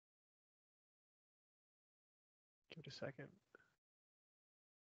Wait a second.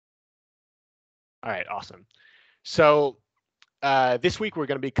 All right, awesome. So this week we're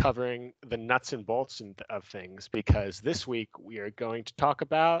going to be covering the nuts and bolts of things, because this week we are going to talk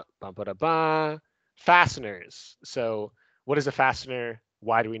about fasteners. So what is a fastener?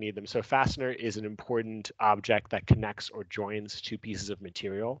 Why do we need them? So a fastener is an important object that connects or joins two pieces of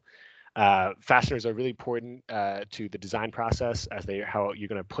material. Fasteners are really important to the design process, as they are how you're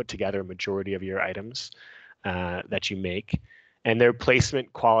going to put together a majority of your items that you make. And their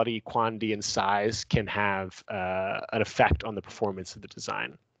placement, quality, quantity, and size can have an effect on the performance of the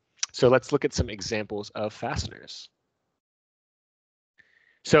design. So let's look at some examples of fasteners.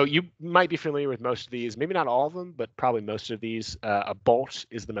 So you might be familiar with most of these, maybe not all of them, but probably most of these. A bolt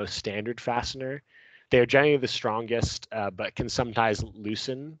is the most standard fastener. They're generally the strongest, but can sometimes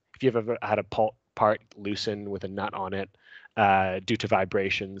loosen. If you've ever had a part loosen with a nut on it due to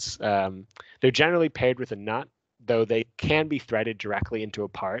vibrations, they're generally paired with a nut, though they can be threaded directly into a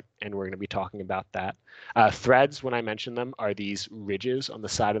part, and we're going to be talking about that. Threads, when I mention them, are these ridges on the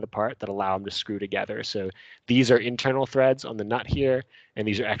side of the part that allow them to screw together. So these are internal threads on the nut here, and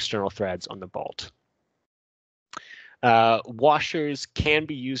these are external threads on the bolt. Washers can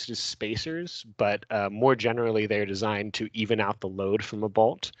be used as spacers, but more generally they're designed to even out the load from a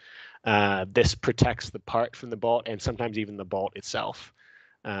bolt. This protects the part from the bolt and sometimes even the bolt itself.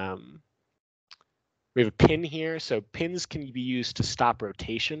 We have a pin here. So pins can be used to stop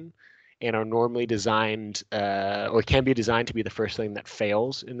rotation and are normally designed or can be designed to be the first thing that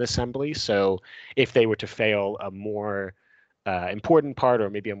fails in the assembly. So if they were to fail, a more important part or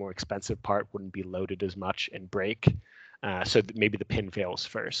maybe a more expensive part wouldn't be loaded as much and break. So maybe the pin fails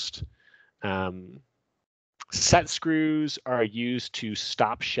first. Set screws are used to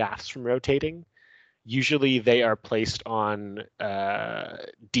stop shafts from rotating. Usually they are placed on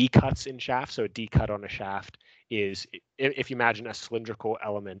D-cuts in shafts. So a D-cut on a shaft is, if you imagine a cylindrical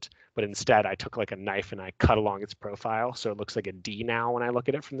element, but instead I took like a knife and I cut along its profile. So it looks like a D now when I look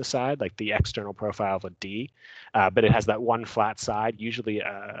at it from the side, like the external profile of a D. But it has that one flat side. Usually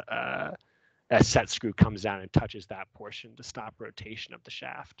a set screw comes down and touches that portion to stop rotation of the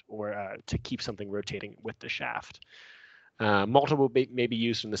shaft or to keep something rotating with the shaft. Multiple may be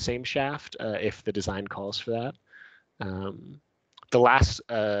used in the same shaft if the design calls for that. The last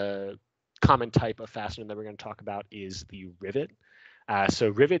common type of fastener that we're going to talk about is the rivet. So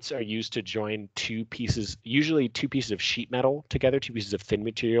rivets are used to join two pieces, usually two pieces of sheet metal together, two pieces of thin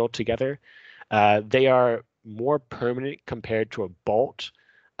material together. They are more permanent compared to a bolt,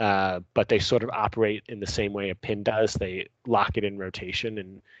 but they sort of operate in the same way a pin does. They lock it in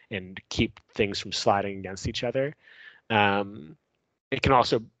rotation and keep things from sliding against each other. It can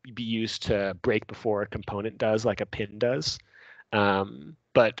also be used to break before a component does, like a pin does.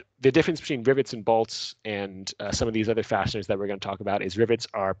 But the difference between rivets and bolts and some of these other fasteners that we're going to talk about is rivets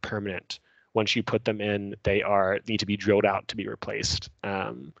are permanent. Once you put them in, they need to be drilled out to be replaced.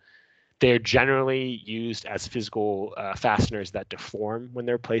 They're generally used as physical fasteners that deform when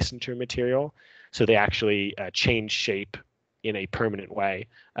they're placed into a material. So they actually change shape in a permanent way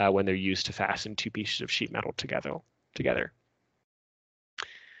when they're used to fasten two pieces of sheet metal together.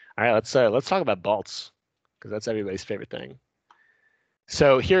 All right, let's talk about bolts, because that's everybody's favorite thing.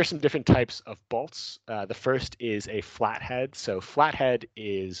 So here are some different types of bolts. The first is a flathead. So flathead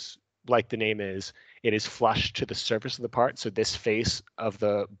is, like the name is, it is flush to the surface of the part. So this face of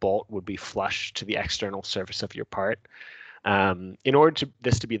the bolt would be flush to the external surface of your part. In order to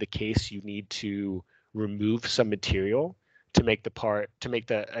this to be the case, you need to remove some material to make the part, to make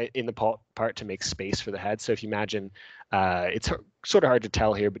the in the part to make space for the head. So if you imagine, it's sort of hard to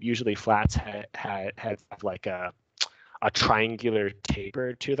tell here, but usually flats have like a triangular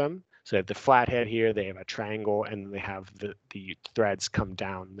taper to them. So they have the flat head here, they have a triangle, and they have the threads come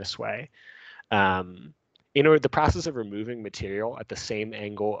down this way. In order, the process of removing material at the same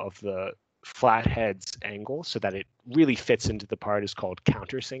angle of the flathead's angle so that it really fits into the part is called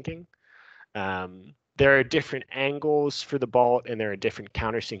countersinking. There are different angles for the bolt, and there are different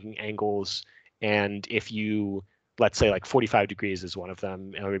countersinking angles. And if you, let's say like 45 degrees is one of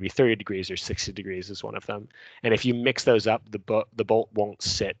them, or maybe 30 degrees or 60 degrees is one of them. And if you mix those up, the bolt won't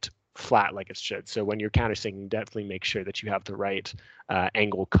sit flat like it should. So when you're countersinking, definitely make sure that you have the right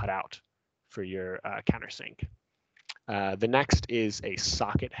angle cut out for your countersink. The next is a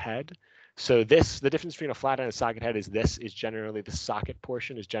socket head. So the difference between a flathead and a socket head is generally the socket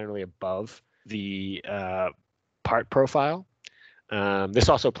portion is generally above the part profile. This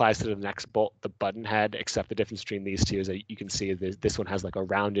also applies to the next bolt, the button head, except the difference between these two is that you can see this one has like a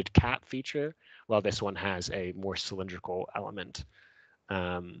rounded cap feature, while this one has a more cylindrical element.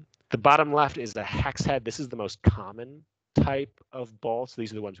 The bottom left is a hex head. This is the most common type of bolts.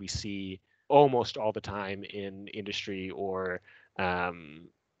 These are the ones we see almost all the time in industry or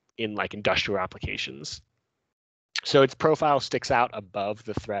in like industrial applications. So its profile sticks out above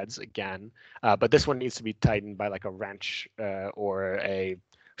the threads again, but this one needs to be tightened by like a wrench or a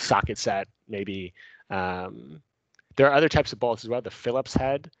socket set, maybe. There are other types of bolts as well. The Phillips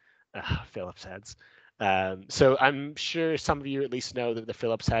head, Phillips heads. So I'm sure some of you at least know that the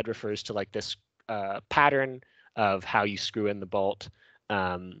Phillips head refers to like this pattern of how you screw in the bolt.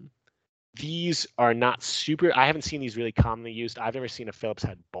 These are not super. I haven't seen these really commonly used. I've never seen a Phillips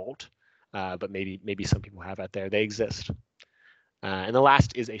head bolt, but maybe some people have out there. They exist. And the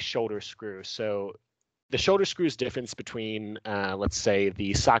last is a shoulder screw. So the shoulder screw's difference between, let's say,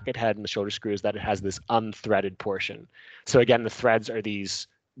 the socket head and the shoulder screw is that it has this unthreaded portion. So again, the threads are these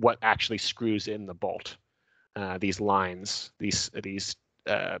what actually screws in the bolt. These lines, these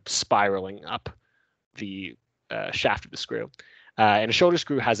spiraling up the shaft of the screw. And a shoulder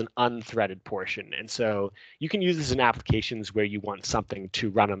screw has an unthreaded portion. And so you can use this in applications where you want something to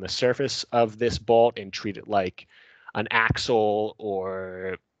run on the surface of this bolt and treat it like an axle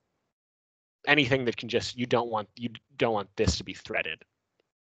or anything that can just, you don't want this to be threaded.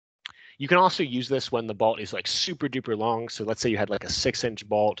 You can also use this when the bolt is like super duper long. So let's say you had like a 6-inch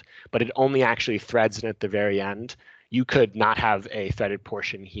bolt, but it only actually threads in at the very end. You could not have a threaded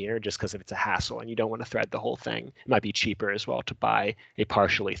portion here just because it's a hassle and you don't want to thread the whole thing. It might be cheaper as well to buy a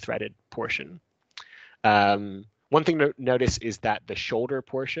partially threaded portion. One thing to notice is that the shoulder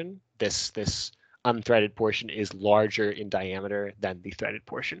portion, this unthreaded portion, is larger in diameter than the threaded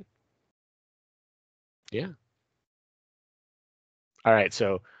portion. Yeah. All right,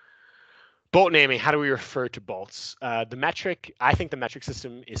 so bolt naming, how do we refer to bolts? I think the metric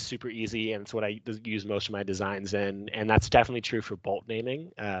system is super easy, and it's what I use most of my designs in, and that's definitely true for bolt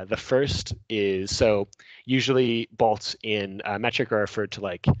naming. The first is, so usually bolts in metric are referred to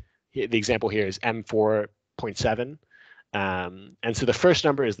like, the example here is M4.7. And so the first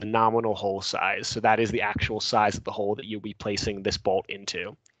number is the nominal hole size. So that is the actual size of the hole that you'll be placing this bolt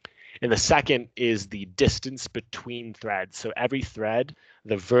into. And the second is the distance between threads. So every thread,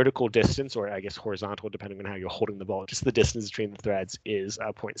 the vertical distance, or I guess horizontal, depending on how you're holding the bolt, just the distance between the threads is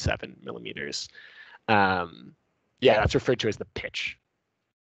 0.7 millimeters. Yeah, that's referred to as the pitch,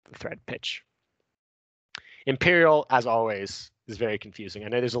 the thread pitch. Imperial, as always, is very confusing. I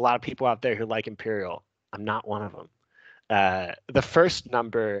know there's a lot of people out there who like imperial. I'm not one of them. The first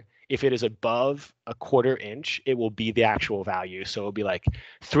number, if it is above a 1/4 inch, it will be the actual value. So it'll be like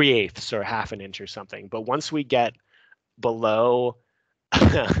 3/8 or 1/2 inch or something. But once we get below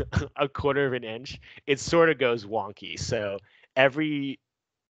a 1/4 inch, it sort of goes wonky. So every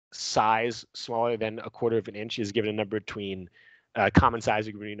size smaller than a 1/4 inch is given a number between common size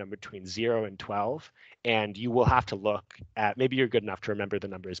is given a number between 0 and 12. And you will have to look at, maybe you're good enough to remember the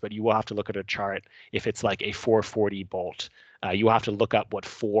numbers, but you will have to look at a chart. If it's like a 440 bolt, you will have to look up what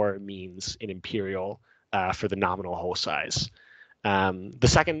 4 means in imperial for the nominal hole size. The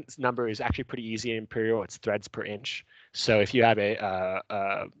second number is actually pretty easy in imperial. It's threads per inch. So if you have a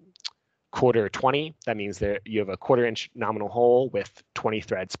 1/4 that means that you have a 1/4 inch nominal hole with 20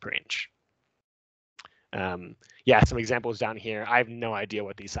 threads per inch. Yeah, some examples down here. I have no idea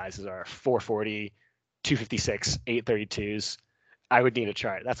what these sizes are. 440, 256, 832s. I would need a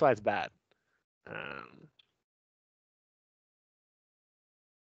chart. That's why it's bad.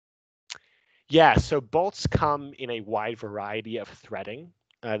 Yeah, so bolts come in a wide variety of threading.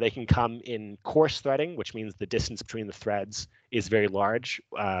 They can come in coarse threading, which means the distance between the threads is very large,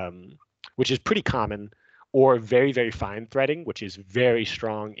 which is pretty common, or very, very fine threading, which is very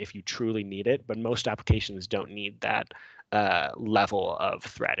strong if you truly need it, but most applications don't need that level of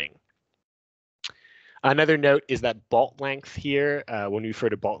threading. Another note is that bolt length here, when we refer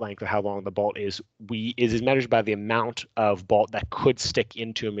to bolt length or how long the bolt is, is measured by the amount of bolt that could stick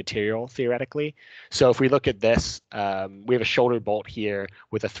into a material theoretically. So if we look at this, we have a shoulder bolt here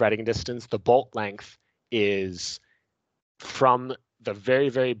with a threading distance. The bolt length is from the very,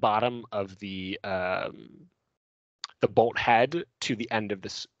 very bottom of the bolt head to the end of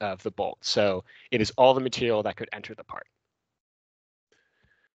the bolt. So it is all the material that could enter the part.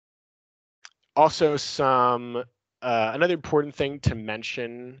 Also, another important thing to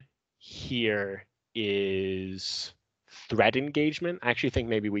mention here is thread engagement. I actually think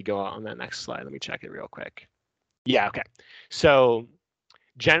maybe we go on that next slide. Let me check it real quick. Yeah, okay. So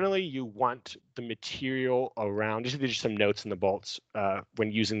generally, you want the material around, just some notes in the bolts when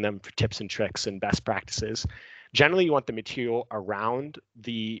using them for tips and tricks and best practices. Generally, you want the material around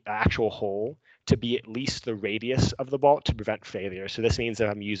the actual hole to be at least the radius of the bolt to prevent failure. So this means that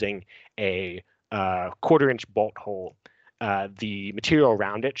I'm using a 1/4-inch bolt hole. The material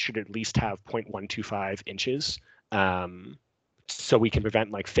around it should at least have 0.125 inches, so we can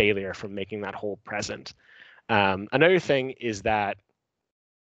prevent like failure from making that hole present. Another thing is that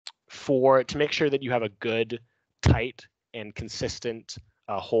to make sure that you have a good, tight, and consistent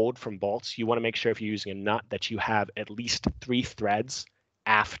hold from bolts, you want to make sure if you're using a nut that you have at least 3 threads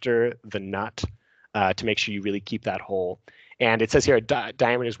after the nut to make sure you really keep that hole. And it says here a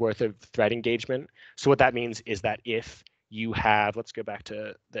diameter's worth of thread engagement. So what that means is that if you have, let's go back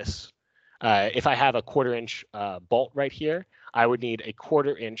to this. If I have a 1/4-inch bolt right here, I would need a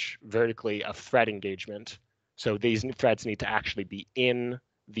 1/4-inch vertically of thread engagement. So these threads need to actually be in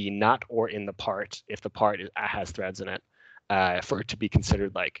the nut or in the part if the part has threads in it for it to be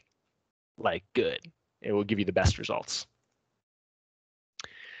considered like good. It will give you the best results.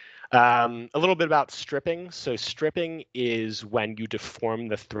 A little bit about stripping. So stripping is when you deform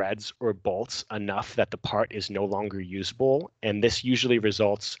the threads or bolts enough that the part is no longer usable. And this usually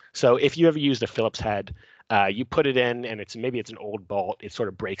results, so if you ever used a Phillips head, you put it in and maybe it's an old bolt, it sort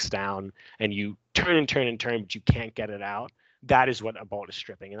of breaks down and you turn and turn and turn, but you can't get it out. That is what a bolt is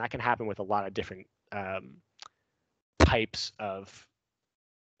stripping. And that can happen with a lot of different types of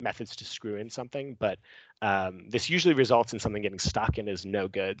methods to screw in something, but this usually results in something getting stuck and is no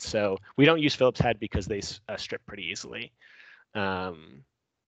good. So we don't use Phillips head because they strip pretty easily. And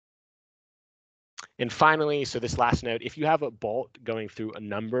finally, so this last note, if you have a bolt going through a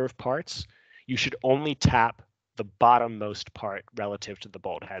number of parts, you should only tap the bottommost part relative to the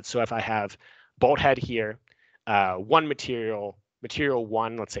bolt head. So if I have bolt head here, one material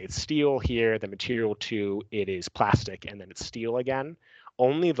 1, let's say it's steel here, the material 2, it is plastic, and then it's steel again.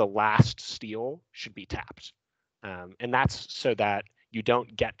 Only the last steel should be tapped. And that's so that you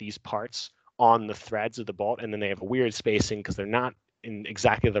don't get these parts on the threads of the bolt, and then they have a weird spacing because they're not in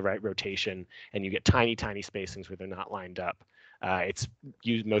exactly the right rotation, and you get tiny, tiny spacings where they're not lined up. It's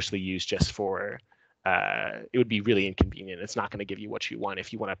mostly used just for, it would be really inconvenient. It's not going to give you what you want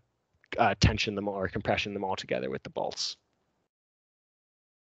if you want to tension them or compression them all together with the bolts.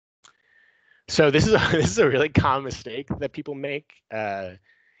 So this is a really common mistake that people make.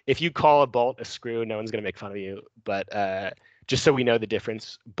 If you call a bolt a screw, no one's going to make fun of you. But just so we know the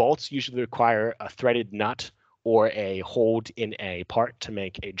difference, bolts usually require a threaded nut or a hold in a part to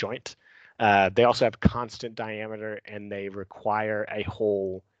make a joint. They also have constant diameter, and they require a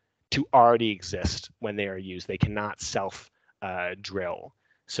hole to already exist when they are used. They cannot self-drill,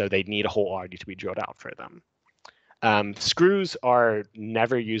 so they need a hole already to be drilled out for them. Screws are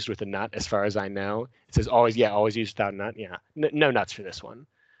never used with a nut, as far as I know. It says always used without a nut. Yeah, no nuts for this one.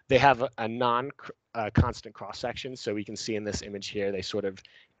 They have a non-constant cross section, so we can see in this image here, they sort of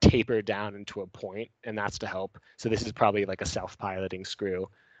taper down into a point, and that's to help. So this is probably like a self-piloting screw,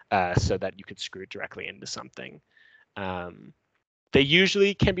 so that you could screw it directly into something. They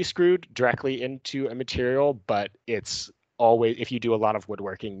usually can be screwed directly into a material, but it's always, if you do a lot of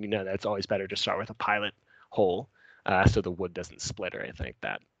woodworking, you know that it's always better to start with a pilot hole. So the wood doesn't split or anything like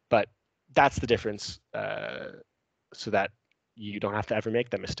that. But that's the difference, so that you don't have to ever make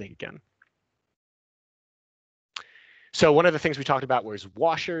that mistake again. So one of the things we talked about was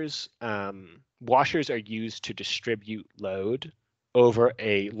washers. Washers are used to distribute load over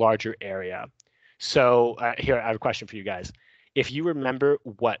a larger area. So here, I have a question for you guys. If you remember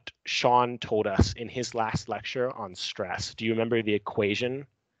what Sean told us in his last lecture on stress, do you remember the equation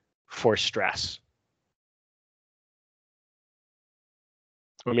for stress?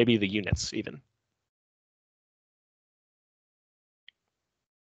 Or maybe the units even.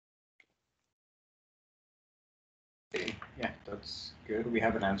 Yeah, that's good. We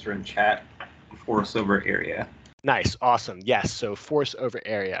have an answer in chat. Force over area. Nice, awesome. Yes, so force over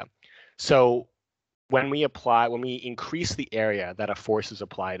area. So when we increase the area that a force is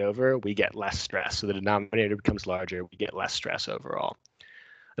applied over, we get less stress. So the denominator becomes larger, we get less stress overall.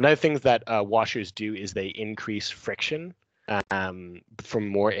 Another thing that washers do is they increase friction from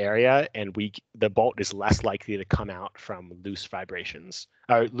more area, and the bolt is less likely to come out from loose vibrations,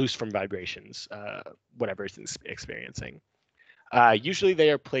 or loose from vibrations, whatever it's experiencing. Usually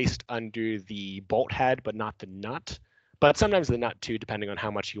they are placed under the bolt head, but not the nut, but sometimes the nut too, depending on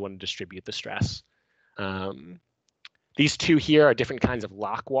how much you want to distribute the stress. These two here are different kinds of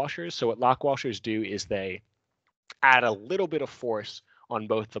lock washers. So what lock washers do is they add a little bit of force on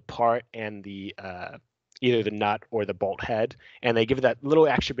both the part and the either the nut or the bolt head, and they give it that little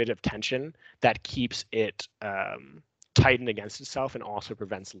extra bit of tension that keeps it tightened against itself and also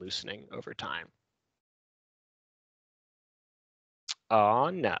prevents loosening over time. Aw,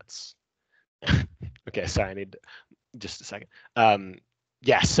 nuts. Okay, sorry, I need just a second.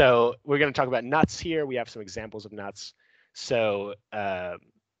 Yeah, so we're going to talk about nuts here. We have some examples of nuts. So a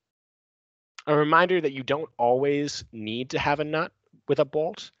reminder that you don't always need to have a nut with a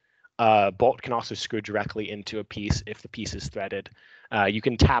bolt. Bolt can also screw directly into a piece if the piece is threaded. You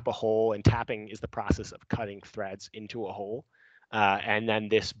can tap a hole, and tapping is the process of cutting threads into a hole. And then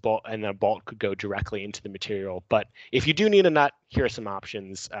this bolt and the bolt could go directly into the material. But if you do need a nut, here are some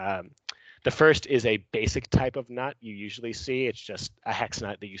options. The first is a basic type of nut you usually see. It's just a hex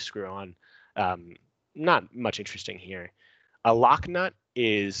nut that you screw on. Not much interesting here. A lock nut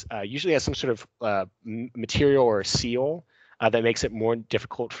is usually has some sort of material or seal that makes it more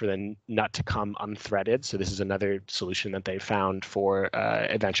difficult for the nut to come unthreaded. So this is another solution that they found for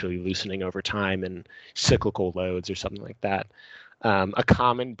eventually loosening over time and cyclical loads or something like that. A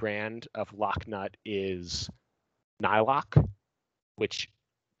common brand of lock nut is Nylock, which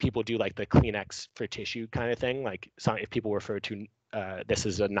people do like the Kleenex for tissue kind of thing. Like if people refer to this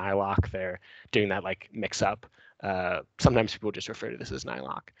as a Nylock, they're doing that like mix up. Sometimes people just refer to this as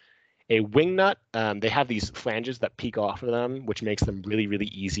Nylock. A wing nut, they have these flanges that peek off of them, which makes them really, really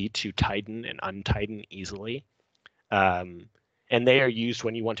easy to tighten and untighten easily. And they are used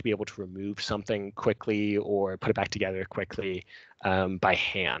when you want to be able to remove something quickly or put it back together quickly by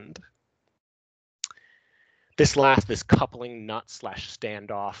hand. This coupling nut /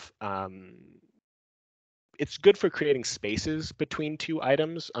 standoff, it's good for creating spaces between two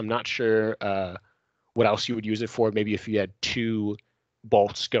items. I'm not sure what else you would use it for. Maybe if you had two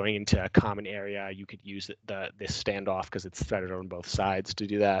bolts going into a common area, you could use this standoff because it's threaded on both sides to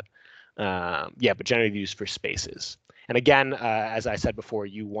do that. Yeah, but generally used for spaces. And again, as I said before,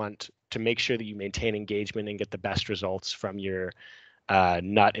 you want to make sure that you maintain engagement and get the best results from your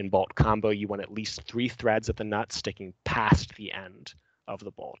nut and bolt combo. You want at least 3 threads of the nut sticking past the end of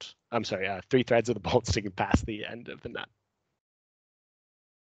the bolt. I'm sorry, 3 threads of the bolt sticking past the end of the nut.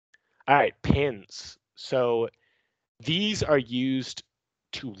 All right, pins. So these are used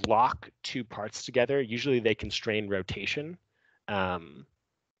to lock 2 parts together. Usually they constrain rotation.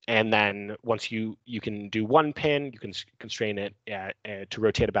 And then once you can do 1 pin, you can constrain it to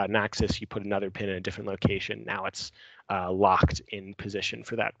rotate about an axis. You put another pin in a different location. Now it's locked in position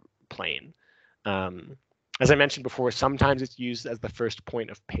for that plane. As I mentioned before, sometimes it's used as the first point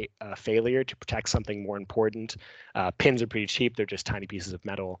of failure to protect something more important. Pins are pretty cheap. They're just tiny pieces of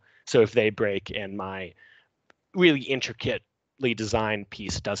metal. So if they break and my really intricately designed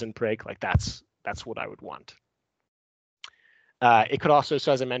piece doesn't break, like that's what I would want. It could also,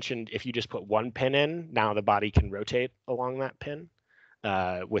 so as I mentioned, if you just put 1 pin in, now the body can rotate along that pin,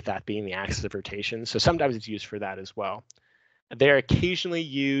 with that being the axis of rotation. So sometimes it's used for that as well. They're occasionally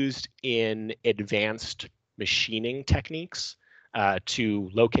used in advanced machining techniques to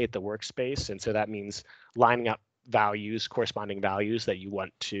locate the workspace. And so that means lining up values, corresponding values that you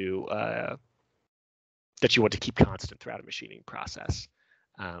want to keep constant throughout a machining process.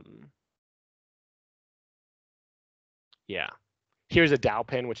 Yeah. Here's a dowel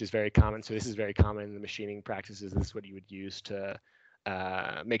pin, which is very common. So this is very common in the machining practices. This is what you would use to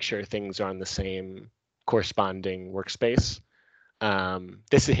make sure things are on the same corresponding workspace.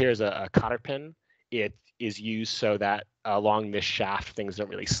 Here is a cotter pin. It is used so that along this shaft, things don't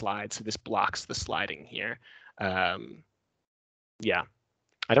really slide. So this blocks the sliding here. Yeah.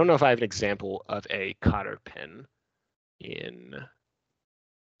 I don't know if I have an example of a cotter pin in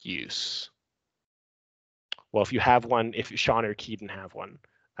use. Well, if you have one, if Sean or Keaton have one,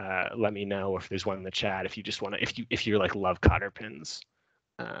 let me know if there's one in the chat. If you just want to, if you like love cotter pins,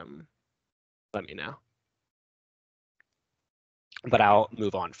 let me know. But I'll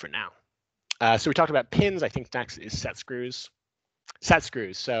move on for now. So we talked about pins. I think next is set screws. Set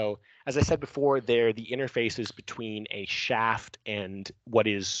screws. So as I said before, they're the interfaces between a shaft and what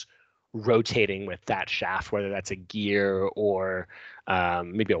is rotating with that shaft, whether that's a gear or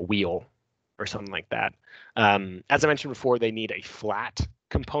maybe a wheel or something like that. As I mentioned before, they need a flat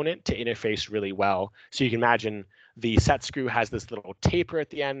component to interface really well. So you can imagine the set screw has this little taper at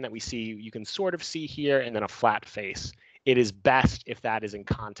the end that you can sort of see here, and then a flat face. It is best if that is in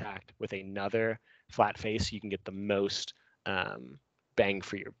contact with another flat face, so you can get the most bang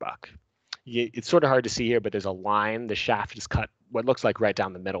for your buck. It's sort of hard to see here, but there's a line. The shaft is cut what looks like right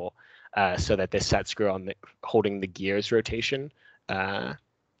down the middle, so that this set screw holding the gears rotation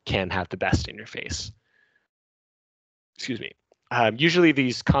can have the best interface. Excuse me. Usually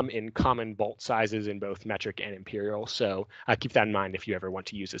these come in common bolt sizes in both metric and imperial, so keep that in mind. If you ever want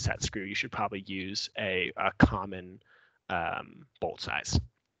to use a set screw, you should probably use a common bolt size.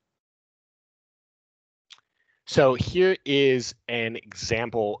 So here is an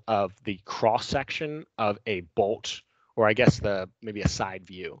example of the cross section of a bolt, or I guess maybe a side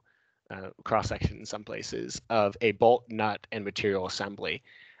view, cross section in some places of a bolt, nut, and material assembly.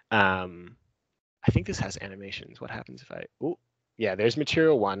 I think this has animations. What happens if yeah, there's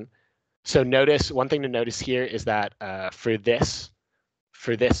material one. So notice, one thing to notice here is that for this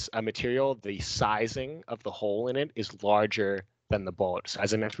material, the sizing of the hole in it is larger than the bolt. So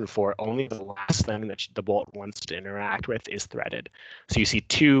as I mentioned before, only the last thing that the bolt wants to interact with is threaded. So you see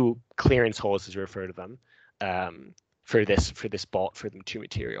two clearance holes, as we refer to them, for this bolt for the two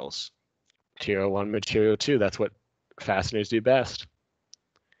materials. Material one, material two. That's what fasteners do best.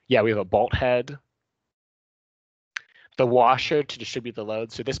 Yeah, we have a bolt head. The washer to distribute the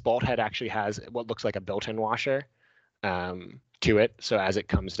load. So this bolt head actually has what looks like a built-in washer to it. So as it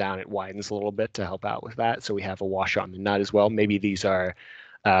comes down, it widens a little bit to help out with that. So we have a washer on the nut as well. Maybe these are,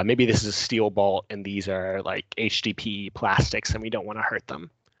 maybe this is a steel bolt and these are like HDPE plastics and we don't want to hurt them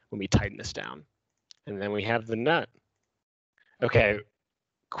when we tighten this down. And then we have the nut. Okay,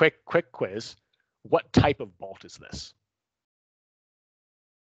 quick quiz. What type of bolt is this?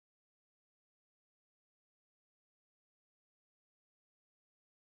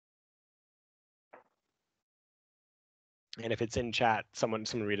 And if it's in chat, someone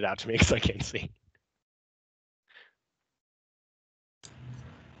read it out to me because I can't see.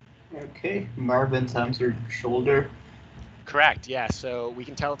 Okay, Marvin's answered shoulder. Correct. Yeah. So we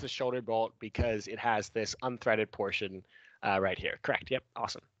can tell it's a shoulder bolt because it has this unthreaded portion right here. Correct. Yep.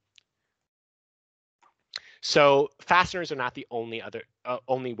 Awesome. So fasteners are not the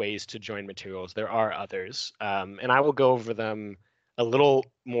only ways to join materials. There are others, and I will go over them a little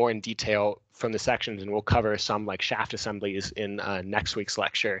more in detail from the sections, and we'll cover some like shaft assemblies in next week's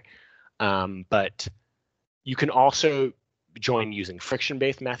lecture. But you can also join using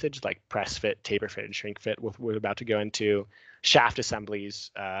friction-based methods like press fit, taper fit, and shrink fit. We're about to go into shaft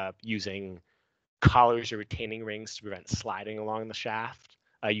assemblies using collars or retaining rings to prevent sliding along the shaft.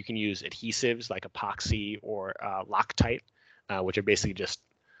 You can use adhesives like epoxy or Loctite, which are basically just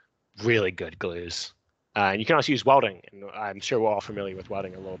really good glues. And you can also use welding, and I'm sure we're all familiar with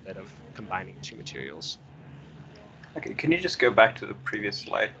welding, a little bit of combining two materials. Okay, can you just go back to the previous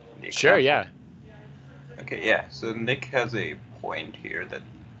slide? Sure, yeah. Okay, yeah, so Nick has a point here that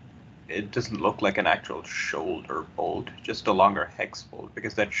it doesn't look like an actual shoulder bolt, just a longer hex bolt,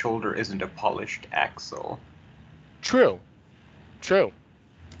 because that shoulder isn't a polished axle. True. True.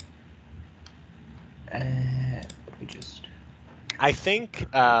 Let me just. I think,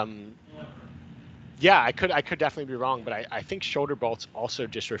 yeah, I could definitely be wrong, but I think shoulder bolts also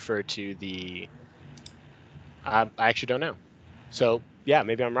just refer to the. I actually don't know. So yeah,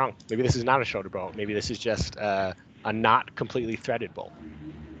 maybe I'm wrong. Maybe this is not a shoulder bolt. Maybe this is just a not completely threaded bolt.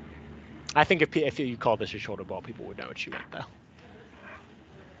 I think if you call this a shoulder bolt, people would know what you meant, though.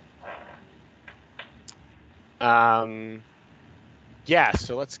 Yeah,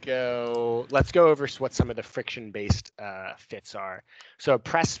 so let's go over what some of the friction-based fits are. So a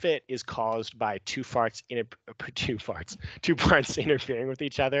press fit is caused by two parts interfering with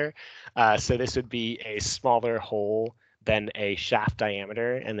each other. So this would be a smaller hole than a shaft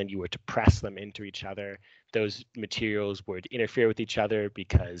diameter, and then you were to press them into each other. Those materials would interfere with each other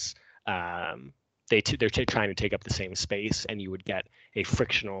because they're trying to take up the same space, and you would get a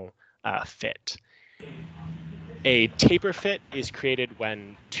frictional fit. A taper fit is created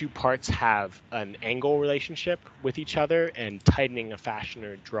when two parts have an angle relationship with each other, and tightening a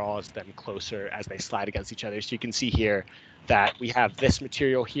fastener draws them closer as they slide against each other. So you can see here that we have this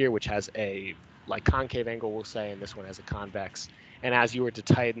material here, which has a like concave angle, we'll say, and this one has a convex. And as you were to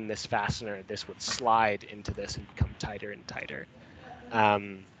tighten this fastener, this would slide into this and become tighter and tighter.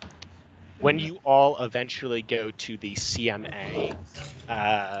 When you all eventually go to the CMA,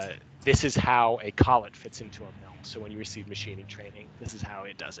 this is how a collet fits into a mill. So when you receive machining training, this is how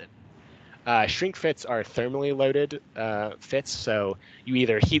it does it. Shrink fits are thermally loaded fits. So you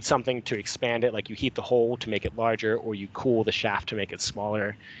either heat something to expand it, like you heat the hole to make it larger, or you cool the shaft to make it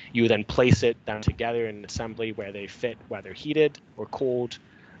smaller. You then place it down together in an assembly where they fit, whether heated or cooled.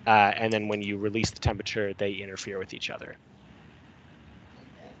 And then when you release the temperature, they interfere with each other.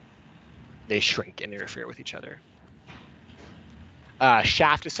 They shrink and interfere with each other.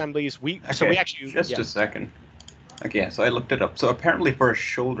 Shaft assemblies, so we actually just a second. Okay, so I looked it up. So apparently for a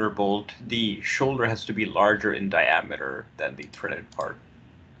shoulder bolt, the shoulder has to be larger in diameter than the threaded part.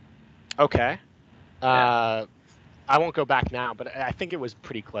 Okay. I won't go back now, but I think it was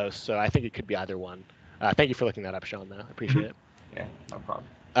pretty close, so I think it could be either one. Thank you for looking that up, Sean, though. I appreciate it. Yeah, no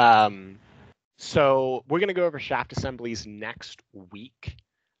problem. So we're going to go over shaft assemblies next week.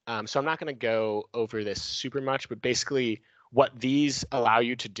 So I'm not going to go over this super much, but basically what these allow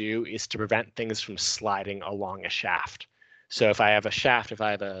you to do is to prevent things from sliding along a shaft. So if I have a shaft,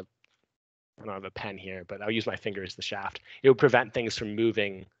 I don't have a pen here, but I'll use my finger as the shaft. It would prevent things from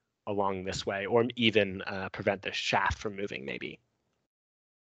moving along this way, or even prevent the shaft from moving, maybe.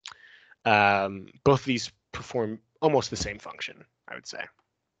 Both of these perform almost the same function, I would say.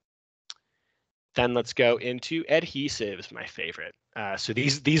 Then let's go into adhesives, my favorite. So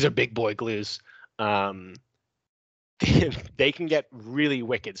these are big boy glues. Um, they can get really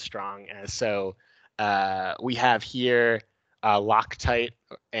wicked strong. So we have here Loctite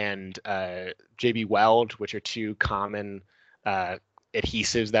and JB Weld, which are two common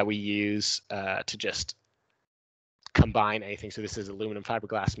adhesives that we use to just combine anything. So this is aluminum,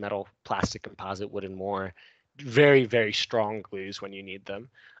 fiberglass, metal, plastic, composite, wood, and more. Very, very strong glues when you need them.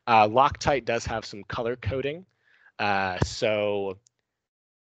 Loctite does have some color coding. So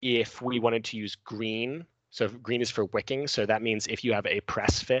if we wanted to use green, so green is for wicking. So that means if you have a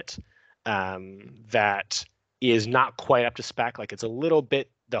press fit that is not quite up to spec, like it's a little bit,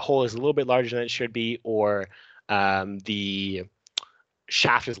 the hole is a little bit larger than it should be, or the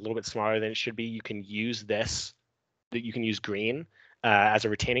shaft is a little bit smaller than it should be, you can use this, that you can use green as a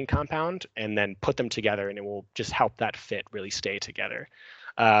retaining compound and then put them together and it will just help that fit really stay together.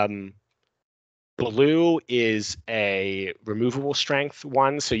 Blue is a removable strength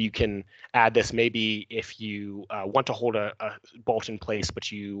one, so you can add this maybe if you want to hold a bolt in place,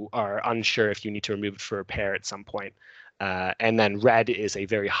 but you are unsure if you need to remove it for repair at some point. And then red is a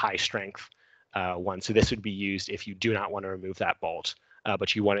very high strength one, so this would be used if you do not want to remove that bolt,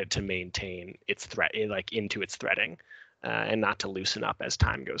 but you want it to maintain its thread, like into its threading, and not to loosen up as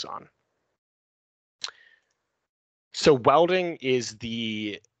time goes on. So welding is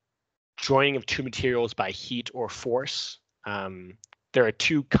the joining of two materials by heat or force. There are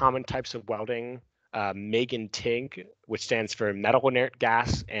two common types of welding, MIG and TIG, which stands for metal inert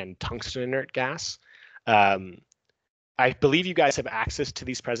gas and tungsten inert gas. I believe you guys have access to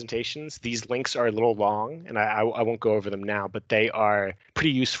these presentations. These links are a little long, and I won't go over them now, but they are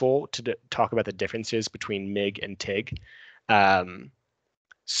pretty useful to talk about the differences between MIG and TIG.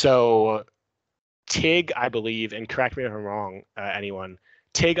 So TIG, I believe, and correct me if I'm wrong, anyone,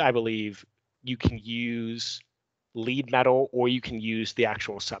 TIG, I believe, you can use lead metal or you can use the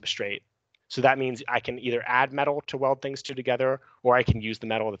actual substrate. So that means I can either add metal to weld things together, or I can use the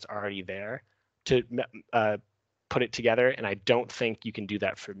metal that's already there to put it together. And I don't think you can do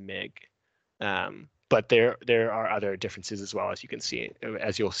that for MIG. But there are other differences as well, as you can see,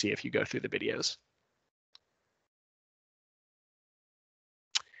 as you'll see if you go through the videos.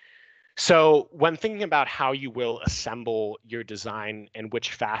 So when thinking about how you will assemble your design and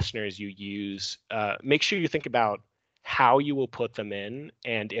which fasteners you use, make sure you think about how you will put them in,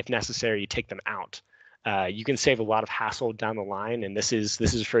 and if necessary, take them out. You can save a lot of hassle down the line, and this is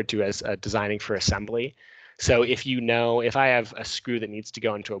referred to as designing for assembly. So if you know, if I have a screw that needs to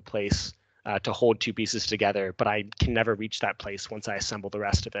go into a place to hold two pieces together, but I can never reach that place once I assemble the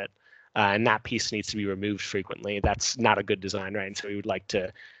rest of it, and that piece needs to be removed frequently, that's not a good design, right? And so we would like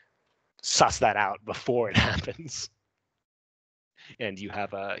to suss that out before it happens, and you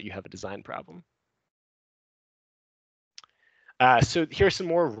have a design problem. So here's some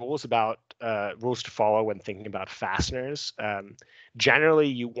more rules about rules to follow when thinking about fasteners. Generally,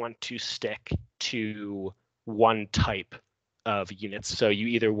 you want to stick to one type of units. So you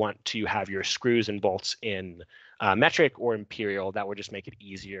either want to have your screws and bolts in metric or imperial. That would just make it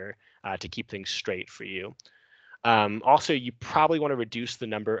easier to keep things straight for you. Also, you probably want to reduce the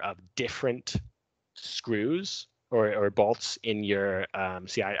number of different screws or bolts in your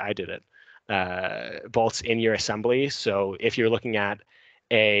see, I did it, bolts in your assembly. So if you're looking at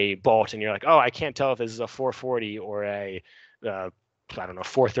a bolt and you're like, oh, I can't tell if this is a 440 or a I don't know,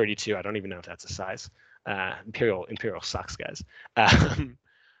 432. I don't even know if that's a size. Imperial sucks, guys.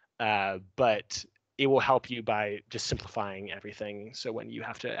 But it will help you by just simplifying everything, so when you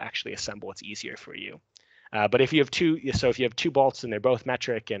have to actually assemble, it's easier for you. But if you have two bolts and they're both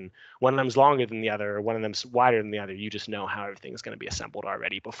metric and one of them's longer than the other, or one of them's wider than the other, you just know how everything's going to be assembled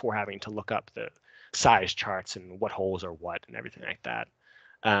already before having to look up the size charts and what holes are what and everything like that.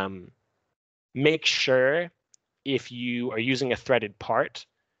 Make sure if you are using a threaded part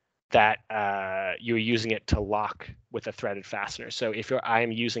that you're using it to lock with a threaded fastener. So if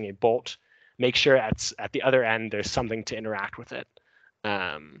I'm using a bolt, make sure at the other end there's something to interact with it.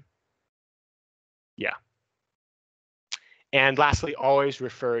 Yeah. And lastly, always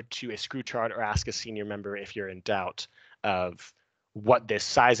refer to a screw chart or ask a senior member if you're in doubt of what this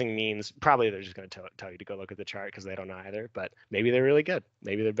sizing means. Probably they're just going to tell you to go look at the chart because they don't know either. But maybe they're really good.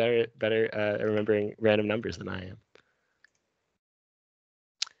 Maybe they're better at remembering random numbers than I am.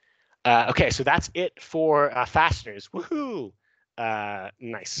 Okay, so that's it for fasteners. Woohoo!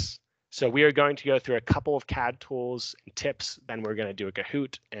 Nice. So we are going to go through a couple of CAD tools and tips. Then we're going to do a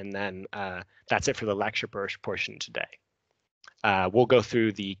Kahoot, and then that's it for the lecture portion today. We'll go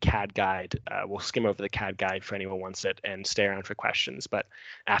through the CAD guide. We'll skim over the CAD guide for anyone who wants it and stay around for questions. But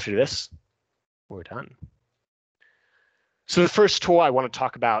after this, we're done. So the first tool I want to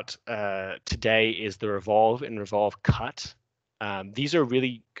talk about today is the revolve and revolve cut. These are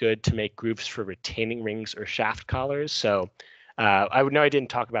really good to make grooves for retaining rings or shaft collars. So I would know I didn't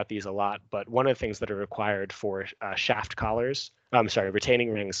talk about these a lot, but one of the things that are required for shaft collars, I'm sorry,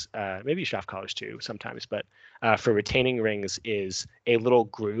 retaining rings, maybe shaft collars too sometimes, but for retaining rings is a little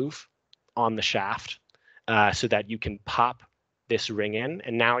groove on the shaft so that you can pop this ring in,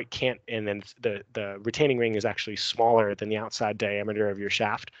 and now it can't, and then the retaining ring is actually smaller than the outside diameter of your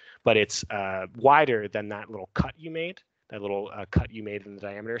shaft, but it's wider than that little cut you made, that little cut you made in the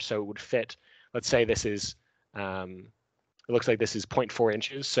diameter. So it would fit, let's say this is, it looks like this is 0.4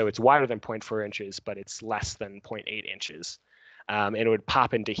 inches. So it's wider than 0.4 inches, but it's less than 0.8 inches. And it would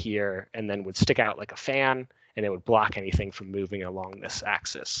pop into here and then would stick out like a fan, and it would block anything from moving along this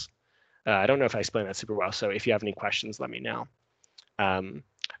axis. I don't know if I explained that super well. So if you have any questions, let me know.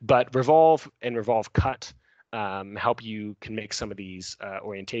 But revolve and revolve cut help you can make some of these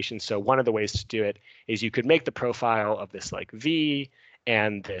orientations. So one of the ways to do it is you could make the profile of this like V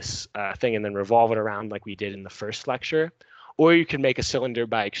and this thing and then revolve it around like we did in the first lecture. Or you could make a cylinder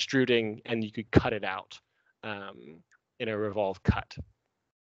by extruding and you could cut it out in a revolve cut.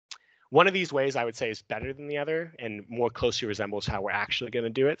 One of these ways I would say is better than the other and more closely resembles how we're actually going to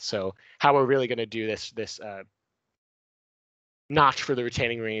do it. So how we're really going to do this notch for the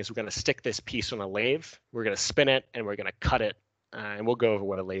retaining ring is we're going to stick this piece on a lathe, we're going to spin it, and we're going to cut it. And we'll go over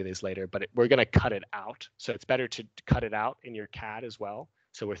what a lathe is later, but we're going to cut it out. So it's better to cut it out in your CAD as well.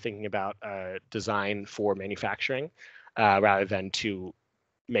 So we're thinking about design for manufacturing rather than to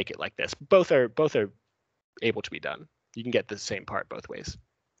make it like this. Both are able to be done. You can get the same part both ways.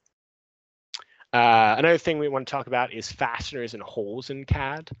 Another thing we want to talk about is fasteners and holes in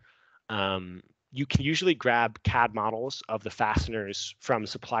CAD. You can usually grab CAD models of the fasteners from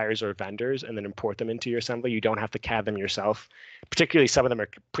suppliers or vendors and then import them into your assembly. You don't have to CAD them yourself. Particularly, some of them are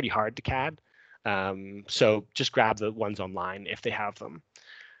pretty hard to CAD. So just grab the ones online if they have them.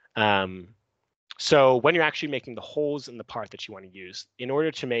 So when you're actually making the holes in the part that you want to use, in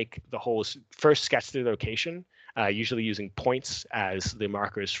order to make the holes, first sketch the location, usually using points as the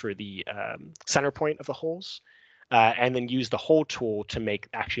markers for the center point of the holes. And then use the hole tool to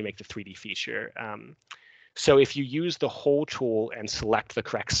actually make the 3D feature. So if you use the hole tool and select the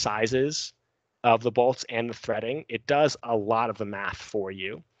correct sizes of the bolts and the threading, it does a lot of the math for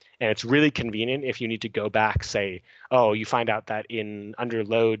you. And it's really convenient if you need to go back, say, oh, you find out that under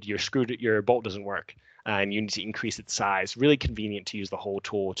load, your bolt doesn't work and you need to increase its size. Really convenient to use the hole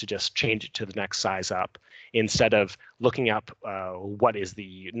tool to just change it to the next size up instead of looking up what is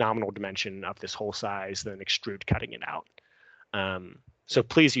the nominal dimension of this hole size, then extrude cutting it out. So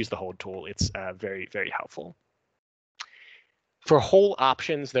please use the hole tool. It's very, very helpful. For hole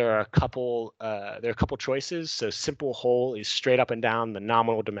options, there are a couple choices. So simple hole is straight up and down the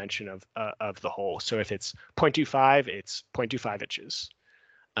nominal dimension of the hole. So if it's 0.25, it's 0.25 inches.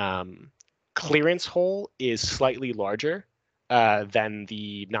 Clearance hole is slightly larger than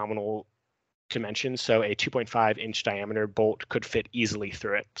the nominal dimension. So a 2.5 inch diameter bolt could fit easily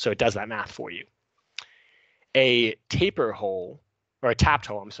through it. So it does that math for you. A taper hole, or a tapped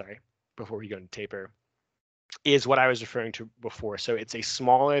hole, I'm sorry, before we go into taper, is what I was referring to before. So it's a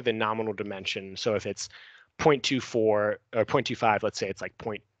smaller than nominal dimension. So if it's 0.24 or 0.25, let's say it's like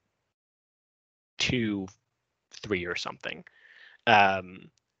 0.23 or something.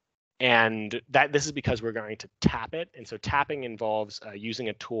 And this is because we're going to tap it. And so tapping involves using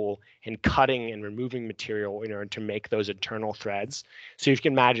a tool and cutting and removing material in order to make those internal threads. So you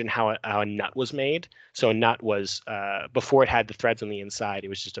can imagine how a nut was made. So a nut was, before it had the threads on the inside, it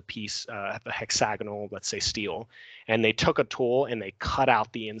was just a piece, a hexagonal, let's say steel. And they took a tool and they cut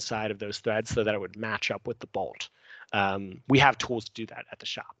out the inside of those threads so that it would match up with the bolt. We have tools to do that at the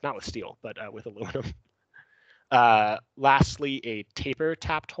shop, not with steel, but with aluminum. Lastly, a taper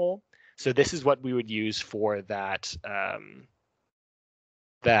tapped hole. So this is what we would use for that,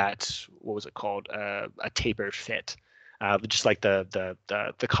 what was it called? A taper fit, just like the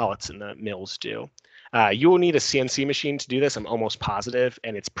collets in the mills do. You will need a CNC machine to do this, I'm almost positive,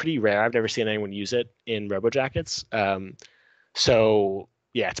 and it's pretty rare. I've never seen anyone use it in RoboJackets. So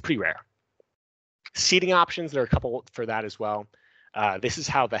yeah, it's pretty rare. Seating options, there are a couple for that as well. This is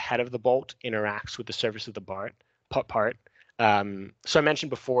how the head of the bolt interacts with the surface of the part. So I mentioned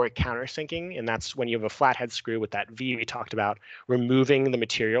before countersinking, and that's when you have a flathead screw with that V we talked about, removing the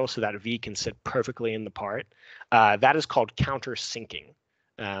material so that V can sit perfectly in the part. That is called countersinking.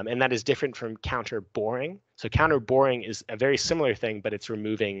 And that is different from counter boring. So counter boring is a very similar thing, but it's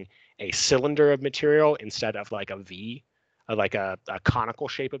removing a cylinder of material instead of like a V, like a conical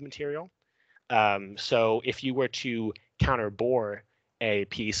shape of material. So if you were to counter bore a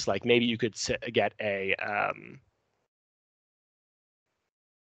piece, like maybe you could get a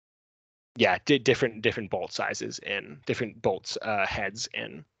different bolt sizes in different bolts heads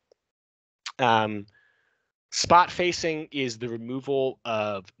in. Spot facing is the removal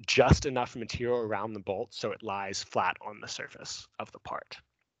of just enough material around the bolt so it lies flat on the surface of the part.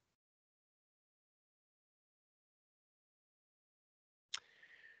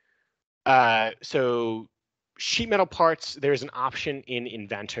 So sheet metal parts, there's an option in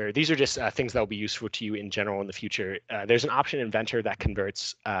Inventor. These are just things that will be useful to you in general in the future. There's an option in Inventor that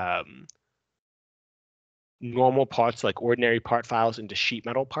converts normal parts, like ordinary part files, into sheet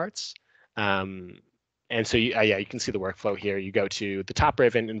metal parts. And so you can see the workflow here. You go to the top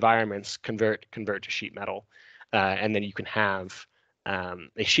ribbon, environments, convert to sheet metal, and then you can have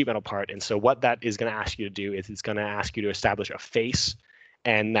a sheet metal part. And so what that is going to ask you to do is it's going to ask you to establish a face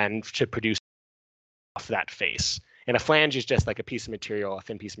and then to produce off that face. And a flange is just like a piece of material, a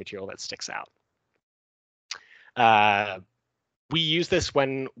thin piece of material that sticks out. We use this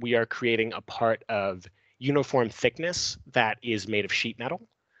when we are creating a part of uniform thickness that is made of sheet metal.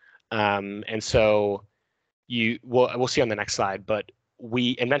 And so we'll see on the next slide, but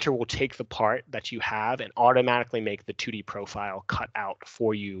Inventor will take the part that you have and automatically make the 2D profile cut out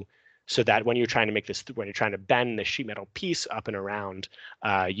for you, so that when you're trying to bend the sheet metal piece up and around,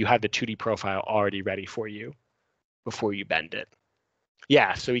 you have the 2D profile already ready for you before you bend it.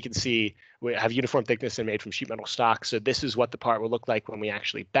 Yeah, so we can see we have uniform thickness and made from sheet metal stock. So this is what the part will look like when we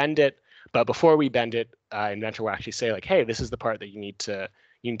actually bend it. But before we bend it, Inventor will actually say like, hey, this is the part that you need to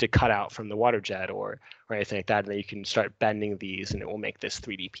cut out from the water jet or anything like that. And then you can start bending these and it will make this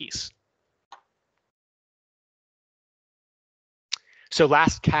 3D piece. So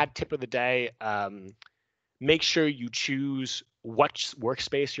last CAD tip of the day, make sure you choose what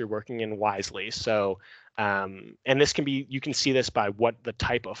workspace you're working in wisely. So, and this can be, you can see this by what the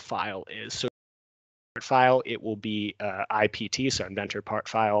type of file is. So file, it will be IPT, so Inventor part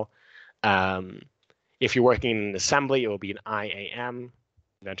file. If you're working in assembly, it will be an IAM,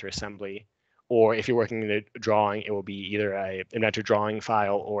 Inventor assembly. Or if you're working in a drawing, it will be either a Inventor drawing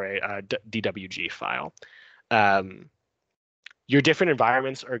file or a DWG file. Your different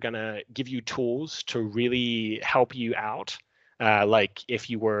environments are going to give you tools to really help you out. Like if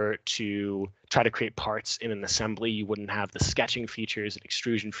you were to try to create parts in an assembly, you wouldn't have the sketching features and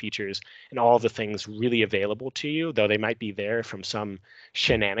extrusion features and all the things really available to you, though they might be there from some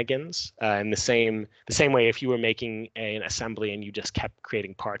shenanigans. In the same way, if you were making an assembly and you just kept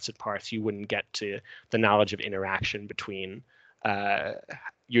creating parts and parts, you wouldn't get to the knowledge of interaction between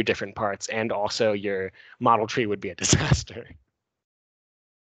your different parts, and also your model tree would be a disaster.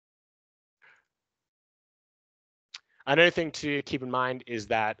 Another thing to keep in mind is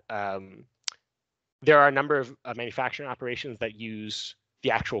that there are a number of manufacturing operations that use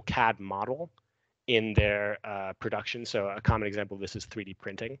the actual CAD model in their production. So a common example of this is 3D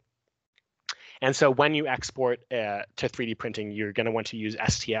printing. And so when you export to 3D printing, you're going to want to use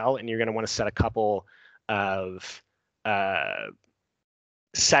STL, and you're going to want to set a couple of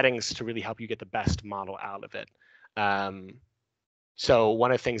settings to really help you get the best model out of it. So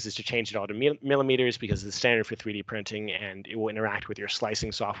one of the things is to change it all to millimeters, because it's the standard for 3D printing and it will interact with your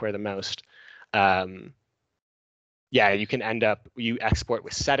slicing software the most. Yeah, you can end up, you export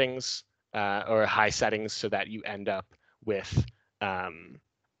with settings or high settings so that you end up with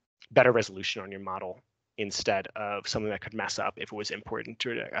better resolution on your model instead of something that could mess up if it was imported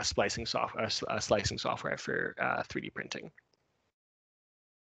into a slicing software for 3D printing.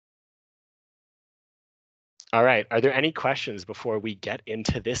 All right, are there any questions before we get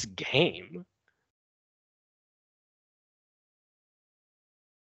into this game?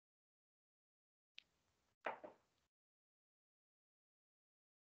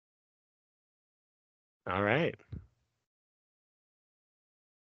 All right.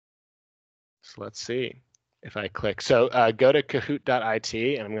 So let's see if I click. So go to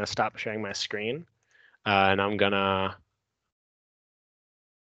kahoot.it, and I'm going to stop sharing my screen. And I'm going to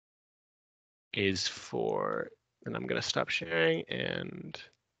I'm going to stop sharing, and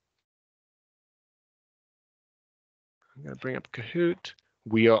I'm going to bring up Kahoot.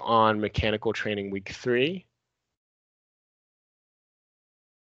 We are on mechanical training week 3.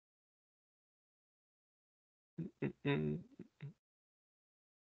 Give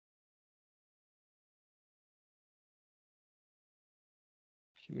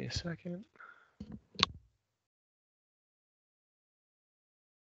me a second.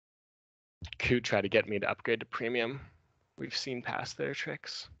 Kahoot tried to get me to upgrade to premium. We've seen past their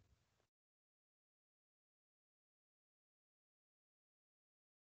tricks.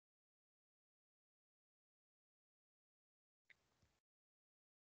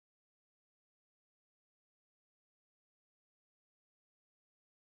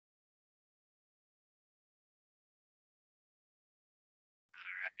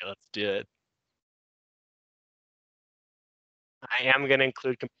 All right, let's do it. I am going to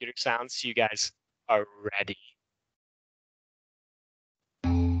include computer sounds so you guys are ready.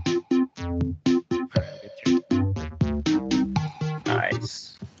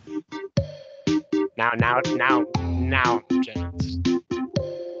 Nice. Now, James.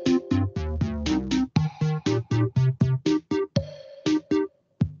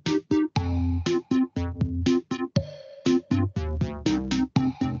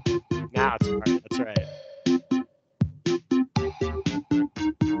 Now it's hard. That's right.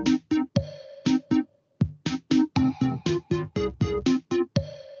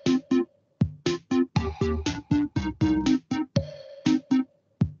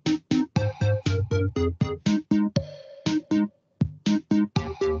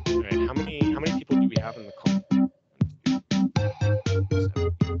 All right, how many people do we have in the call? 10,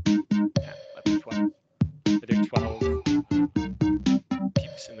 11, 12. Are there 12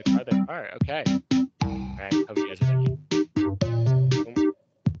 peeps in the car? There are. Okay. All right. Hope you guys are ready.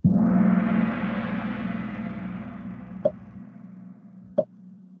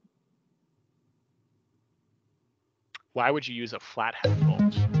 Why would you use a flathead bolt?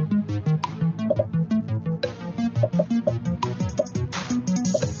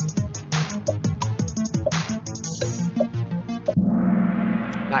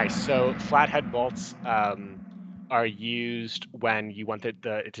 Nice. So flathead bolts are used when you want it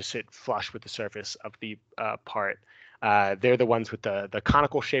to sit flush with the surface of the part. They're the ones with the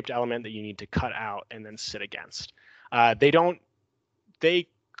conical shaped element that you need to cut out and then sit against. They don't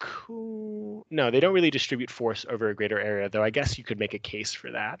really distribute force over a greater area, though I guess you could make a case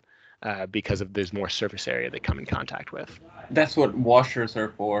for that because there's more surface area they come in contact with. That's what washers are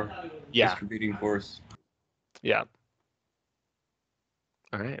for. Yeah. Distributing force. Yeah.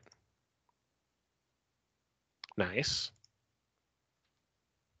 All right. Nice.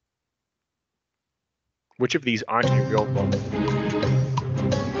 Which of these aren't a real bolt?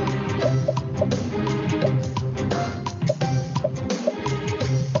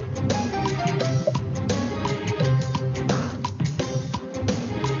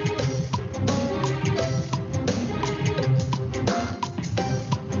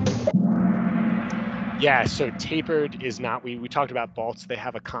 Yeah, so tapered is not, we talked about bolts, they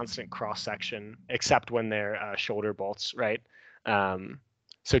have a constant cross section, except when they're shoulder bolts, right?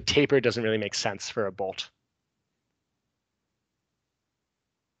 So tapered doesn't really make sense for a bolt.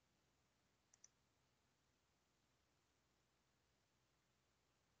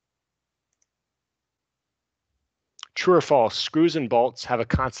 True or false, screws and bolts have a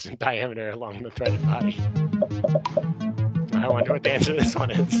constant diameter along the threaded body. I wonder what the answer to this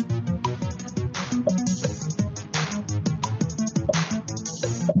one is.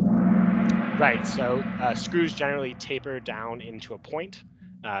 Right, so screws generally taper down into a point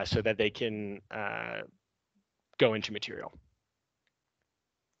so that they can go into material.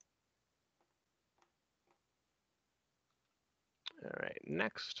 All right,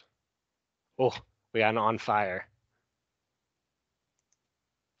 next. Oh, we got an on fire.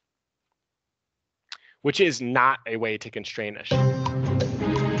 Which is not a way to constrain a shaft.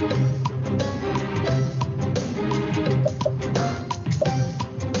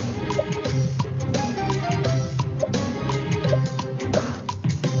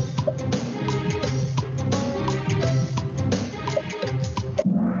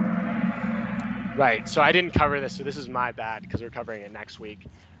 Right, so I didn't cover this, so this is my bad because we're covering it next week.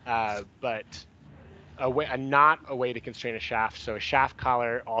 But not a way to constrain a shaft. So a shaft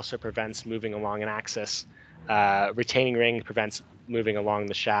collar also prevents moving along an axis. Retaining ring prevents moving along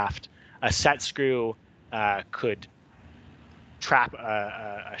the shaft. A set screw could trap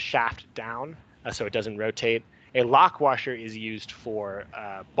a shaft down so it doesn't rotate. A lock washer is used for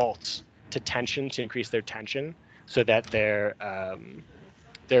bolts to increase their tension so that they're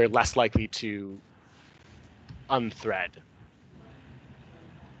less likely to unthread.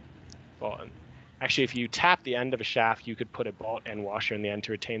 Well, Actually, if you tap the end of a shaft, you could put a bolt and washer in the end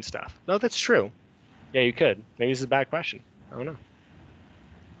to retain stuff. No, that's true. Yeah, you could. Maybe this is a bad question. I don't know.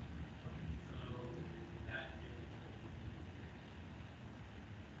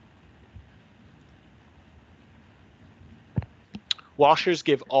 Washers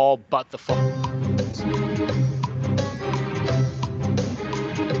give all but the full.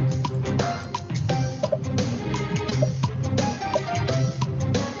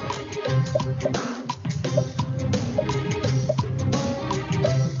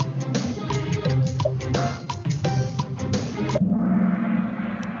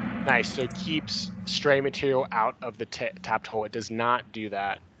 Nice. So it keeps stray material out of the tapped hole. It does not do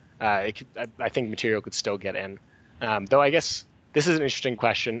that. I think material could still get in. Though I guess this is an interesting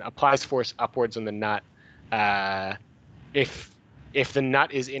question. Applies force upwards on the nut. If the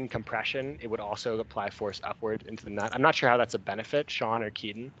nut is in compression, it would also apply force upward into the nut. I'm not sure how that's a benefit, Sean or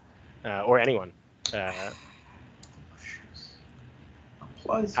Keaton, or anyone. How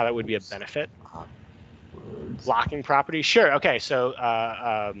that would be a benefit. Locking property, sure. Okay, so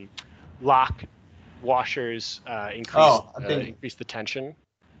lock washers increase the tension.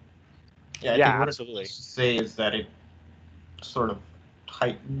 Yeah, yeah, I think what absolutely. It say is that it sort of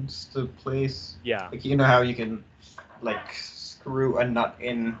tightens the place. Yeah. Like, you know how you can like screw a nut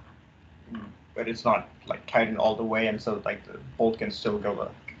in, but it's not like tightened all the way, and so like the bolt can still go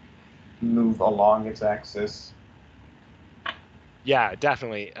like move along its axis. Yeah,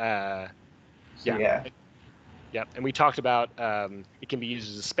 definitely. Yeah. Yep. And we talked about it can be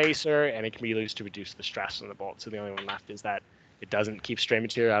used as a spacer, and it can be used to reduce the stress on the bolt. So the only one left is that it doesn't keep stray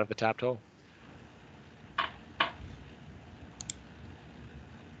material out of the tapped hole.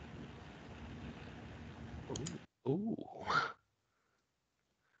 Ooh.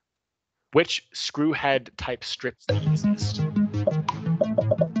 Which screw head type strips the easiest?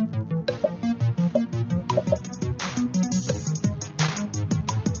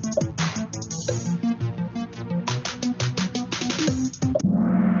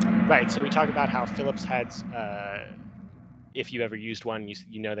 Right. So we talked about how Phillips heads, if you ever used one,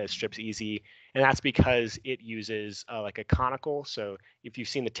 you know that it strips easy, and that's because it uses like a conical. So if you've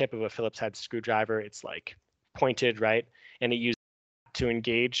seen the tip of a Phillips head screwdriver, it's like pointed, right? And it uses to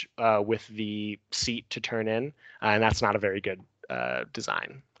engage with the seat to turn in, and that's not a very good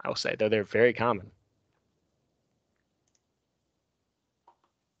design, I will say, though they're very common.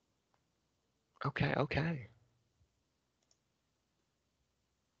 Okay.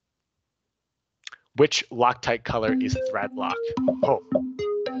 Which Loctite color is thread lock? Oh.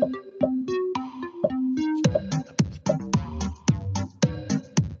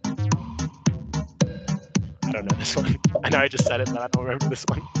 I don't know this one. I know I just said it, but I don't remember this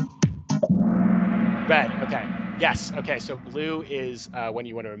one. Red. Okay. Yes. Okay. So blue is when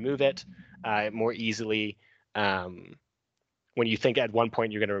you want to remove it more easily. When you think at one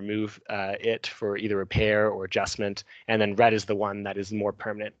point you're going to remove it for either repair or adjustment, and then red is the one that is more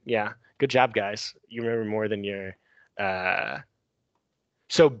permanent. Yeah. Good job, guys. You remember more than your.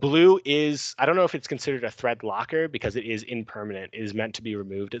 So blue is, I don't know if it's considered a thread locker because it is impermanent. It is meant to be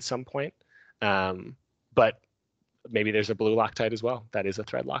removed at some point. But maybe there's a blue Loctite as well. That is a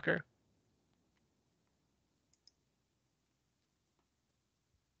thread locker.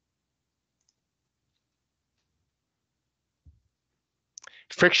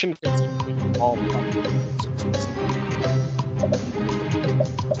 Friction fits all surfaces.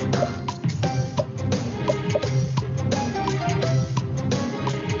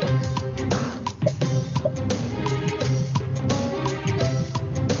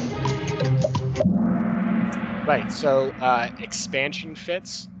 Right. So expansion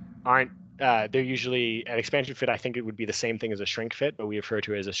fits aren't. They're usually an expansion fit. I think it would be the same thing as a shrink fit, but we refer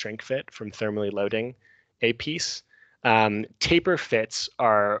to it as a shrink fit from thermally loading a piece. Taper fits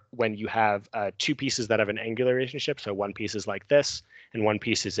are when you have two pieces that have an angular relationship. So one piece is like this, and one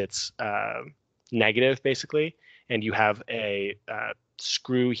piece is its negative, basically. And you have a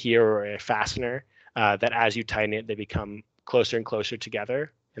screw here or a fastener that as you tighten it, they become closer and closer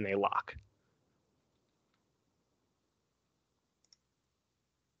together, and they lock.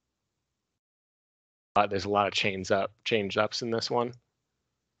 There's a lot of change ups in this one.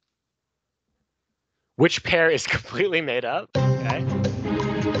 Which pair is completely made up? Okay.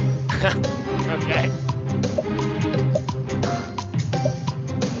 Okay.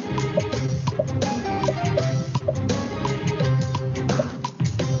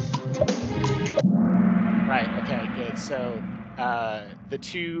 Right. Okay. Good. So the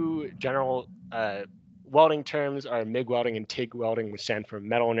two general welding terms are MIG welding and TIG welding, which stand for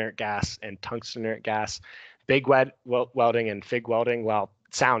metal inert gas and tungsten inert gas. Big welding and FIG welding, while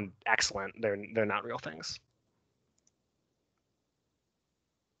sound excellent. They're not real things.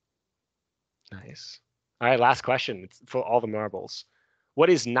 Nice. All right, last question. It's for all the marbles. What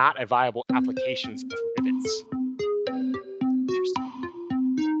is not a viable application of rivets?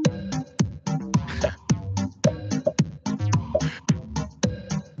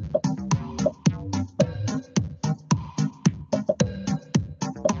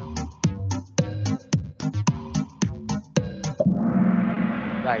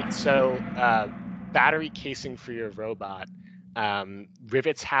 Right. So battery casing for your robot,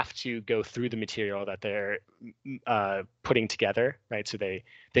 rivets have to go through the material that they're putting together, right? So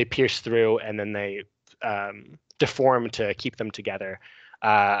they pierce through and then they deform to keep them together.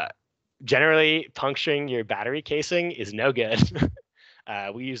 Generally, puncturing your battery casing is no good.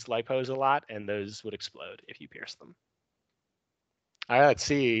 We use lipos a lot, and those would explode if you pierce them. All right, let's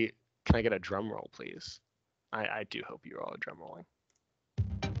see. Can I get a drum roll, please? I do hope you're all drum rolling.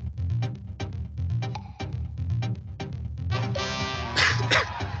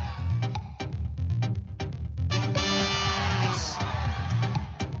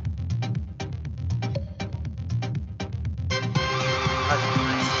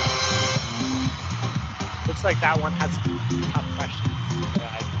 Looks like that one has tough questions.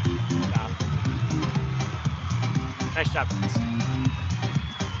 Nice job, guys.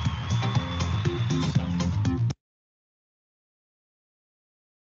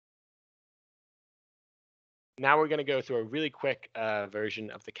 Now we're going to go through a really quick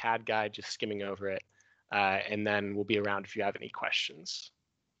version of the CAD guide, just skimming over it, and then we'll be around if you have any questions.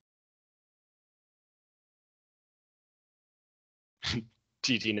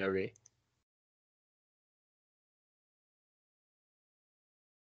 GG no re.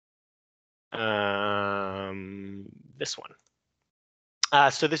 This one.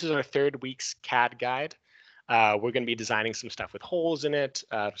 So this is our 3rd week's CAD guide. We're going to be designing some stuff with holes in it,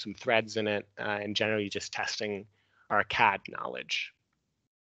 some threads in it, and generally just testing our CAD knowledge.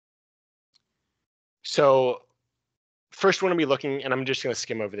 So first, we're going to be looking, and I'm just going to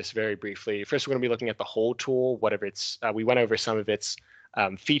skim over this very briefly. First, we're going to be looking at the hole tool, whatever it's, we went over some of its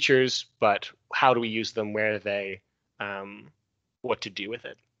features, but how do we use them, where are they, what to do with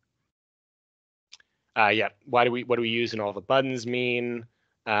it. Yeah, what do we use and all the buttons mean?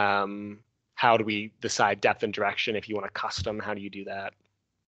 How do we decide depth and direction? If you want to custom, how do you do that?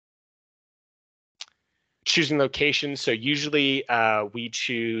 Choosing location. So usually we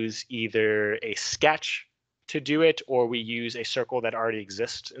choose either a sketch to do it, or we use a circle that already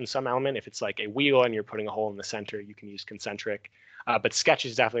exists in some element. If it's like a wheel and you're putting a hole in the center, you can use concentric. But sketch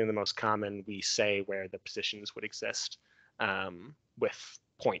is definitely the most common. We say where the positions would exist with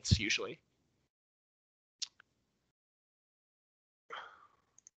points usually.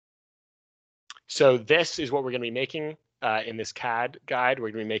 So this is what we're going to be making in this CAD guide.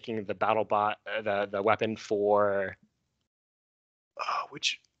 We're going to be making the BattleBot, the weapon for,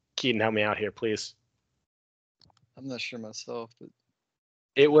 which, Keaton, help me out here, please. I'm not sure myself, but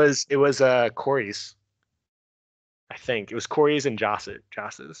it was Corey's. I think it was Corey's and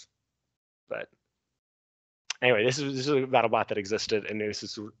Joss's. But anyway, this is a BattleBot that existed, and this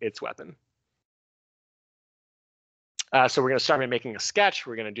is its weapon. So we're going to start by making a sketch.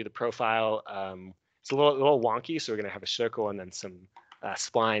 We're going to do the profile. It's a little wonky, so we're going to have a circle and then some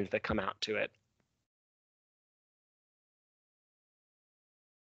splines that come out to it.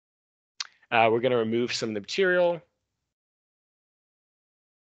 We're going to remove some of the material.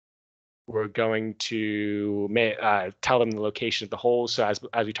 We're going to tell them the location of the holes. So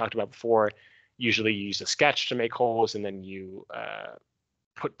as we talked about before, usually you use a sketch to make holes, and then you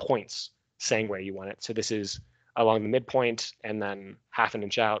put points saying where you want it. So this is along the midpoint, and then 1/2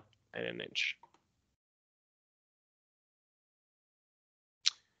 inch out and 1 inch.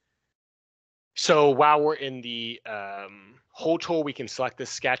 So while we're in the hole tool, we can select this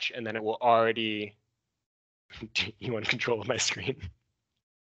sketch, and then it will already. You want control of my screen?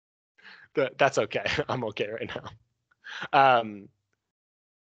 That's okay. I'm okay right now.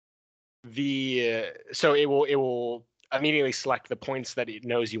 So it will immediately select the points that it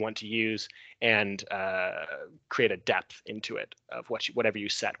knows you want to use and create a depth into it of whatever you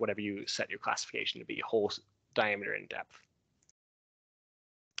set your classification to be, hole diameter and depth.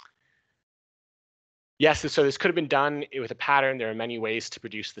 Yes, so this could have been done with a pattern. There are many ways to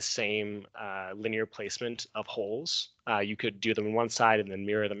produce the same linear placement of holes. You could do them on one side and then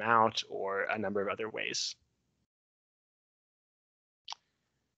mirror them out, or a number of other ways.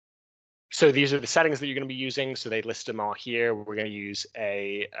 So these are the settings that you're going to be using. So they list them all here. We're going to use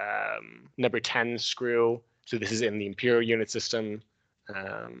a number 10 screw. So this is in the Imperial unit system.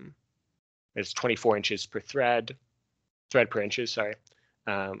 It's 24 inches per thread per inches, sorry.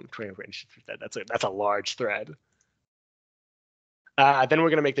 24 inches per thread. That's a large thread. Then we're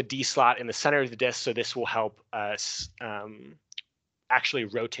going to make the D slot in the center of the disc, so this will help us actually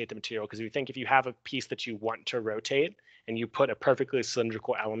rotate the material, because if you have a piece that you want to rotate and you put a perfectly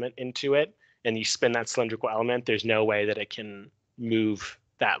cylindrical element into it and you spin that cylindrical element, there's no way that it can move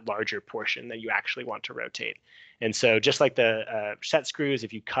that larger portion that you actually want to rotate. And so just like the set screws,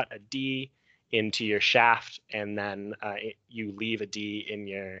 if you cut a D into your shaft and then you leave a D in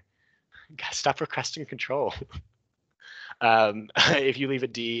your, God, stop requesting control. If you leave a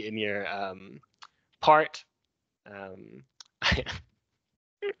D in your part,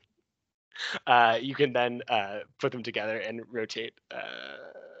 you can then put them together and rotate.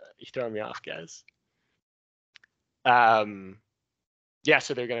 You're throwing me off, guys. Yeah,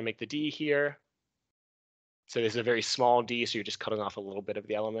 so they're going to make the D here. So this is a very small D, so you're just cutting off a little bit of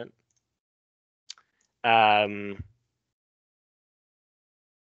the element. Yep,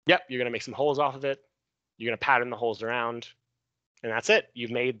 you're going to make some holes off of it. You're going to pattern the holes around. And that's it.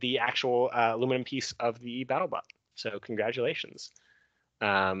 You've made the actual aluminum piece of the BattleBot. So congratulations.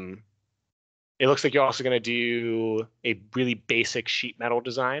 It looks like you're also going to do a really basic sheet metal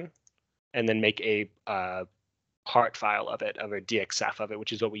design and then make a part file of it, of a DXF of it,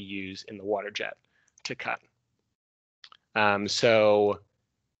 which is what we use in the water jet to cut. So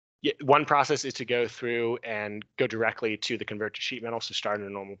one process is to go through and go directly to the convert to sheet metal. So start in a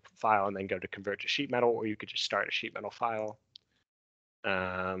normal file and then go to convert to sheet metal, or you could just start a sheet metal file.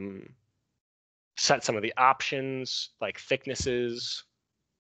 Set some of the options like thicknesses,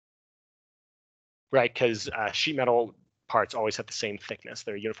 right? Because sheet metal parts always have the same thickness.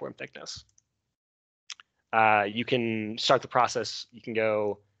 They're uniform thickness. You can start the process. You can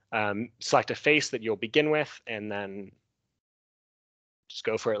go select a face that you'll begin with and then just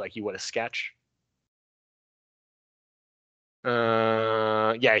go for it like you would a sketch.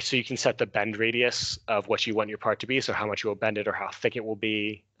 Yeah, so you can set the bend radius of what you want your part to be, so how much you will bend it or how thick it will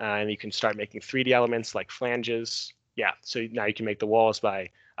be. And you can start making 3D elements like flanges. Yeah, so now you can make the walls by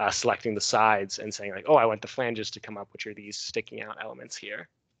selecting the sides and saying like, oh, I want the flanges to come up, which are these sticking out elements here.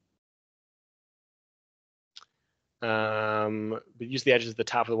 But use the edges of the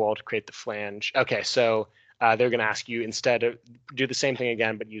top of the wall to create the flange. Okay, so they're going to ask you instead of do the same thing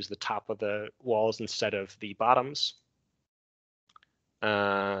again, but use the top of the walls instead of the bottoms.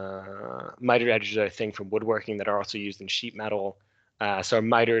 Mitered edges are a thing from woodworking that are also used in sheet metal. So a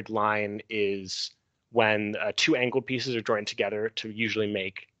mitered line is when two angled pieces are joined together to usually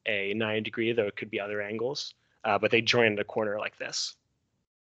make a 90-degree, though it could be other angles, but they join at a corner like this.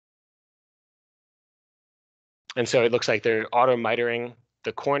 And so it looks like they're auto mitering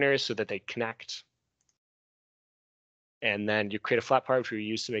the corners so that they connect. And then you create a flat part, which we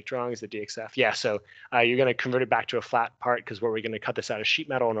use to make drawings, the DXF. Yeah, so you're going to convert it back to a flat part because we're going to cut this out of sheet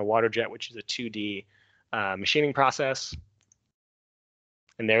metal in a water jet, which is a 2D machining process.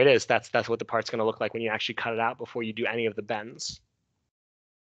 And there it is. That's what the part's going to look like when you actually cut it out before you do any of the bends.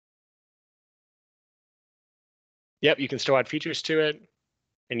 Yep, you can still add features to it,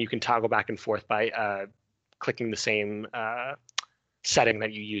 and you can toggle back and forth by clicking the same setting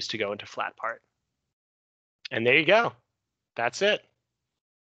that you use to go into flat part. And there you go. That's it.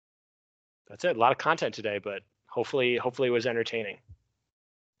 That's it. A lot of content today, but hopefully it was entertaining.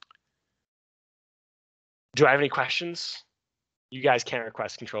 Do I have any questions? You guys can't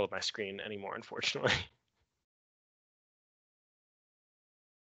request control of my screen anymore, unfortunately.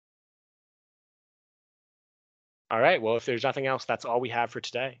 All right, well, if there's nothing else, that's all we have for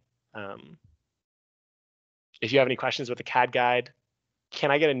today. If you have any questions with the CAD guide,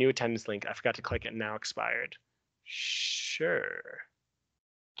 can I get a new attendance link? I forgot to click it, now expired. Sure.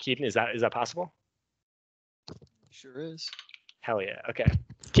 Keaton, is that possible? Sure is. Hell yeah, okay.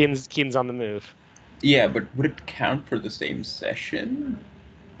 Keaton's on the move. Yeah, but would it count for the same session?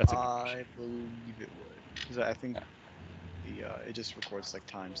 That's a good I question. believe it would, because I think the it just records like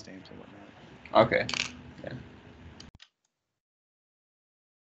timestamps and whatnot. Okay. Yeah.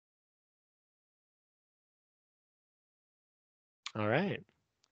 All right.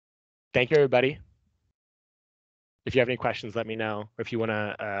 Thank you, everybody. If you have any questions, let me know. Or if you want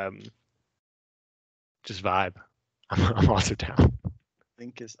to just vibe, I'm also down.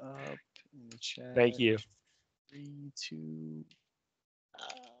 Link is up in the chat. Thank you. 3, 2. Here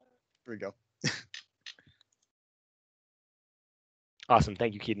we go. Awesome.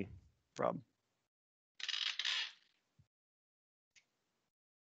 Thank you, Keaton. Problem.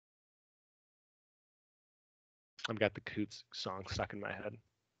 I've got the Coots song stuck in my head.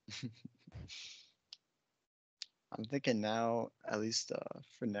 I'm thinking now, at least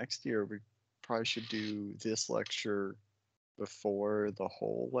for next year, we probably should do this lecture before the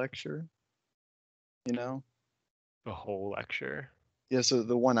whole lecture. You know? The whole lecture. Yeah, so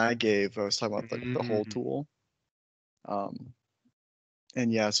the one I gave, I was talking about like the whole Mm. tool.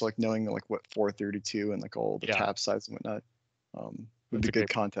 And yeah, so like knowing like what 432 and like all the Yeah. tab size and whatnot would That's be a good great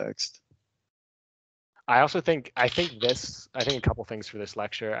point. context. I think a couple things for this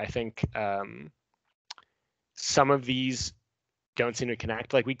lecture. I think some of these don't seem to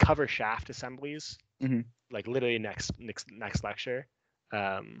connect. Like we cover shaft assemblies, Mhm. like literally next lecture,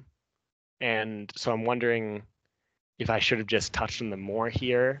 and so I'm wondering if I should have just touched on them more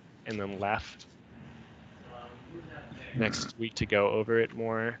here and then left next week to go over it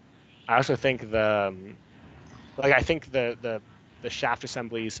more. I also think the shaft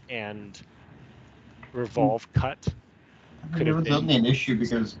assemblies and revolve cut I mean, could it have was been. only an issue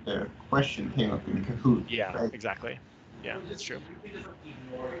because the question came up in Kahoot. Yeah, right? exactly. Yeah, that's true.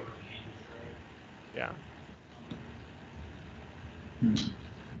 Yeah,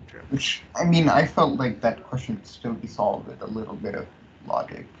 true. Which, I mean, I felt like that question could still be solved with a little bit of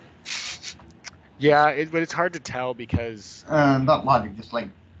logic. Yeah, but it's hard to tell because Not logic, just like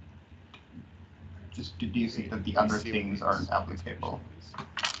just deducing that the Let me other see what things these aren't applicable. questions is.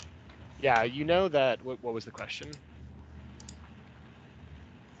 Yeah, you know that. What was the question?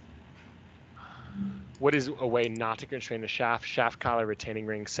 What is a way not to constrain the shaft? Shaft collar, retaining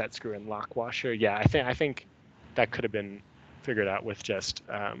ring, set screw, and lock washer. Yeah, I think that could have been figured out with just.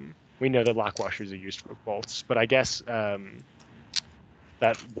 We know that lock washers are used for bolts, but I guess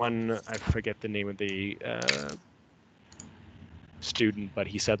that one, I forget the name of the student, but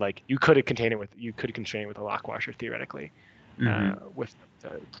he said like you could constrain it with a lock washer theoretically with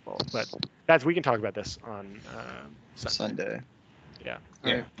the bolt. But we can talk about this on Sunday. Yeah.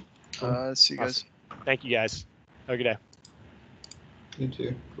 Yeah. Alright. Cool. See you guys. Awesome. Thank you guys. Have a good day. You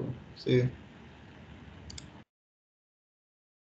too. Cool. See you.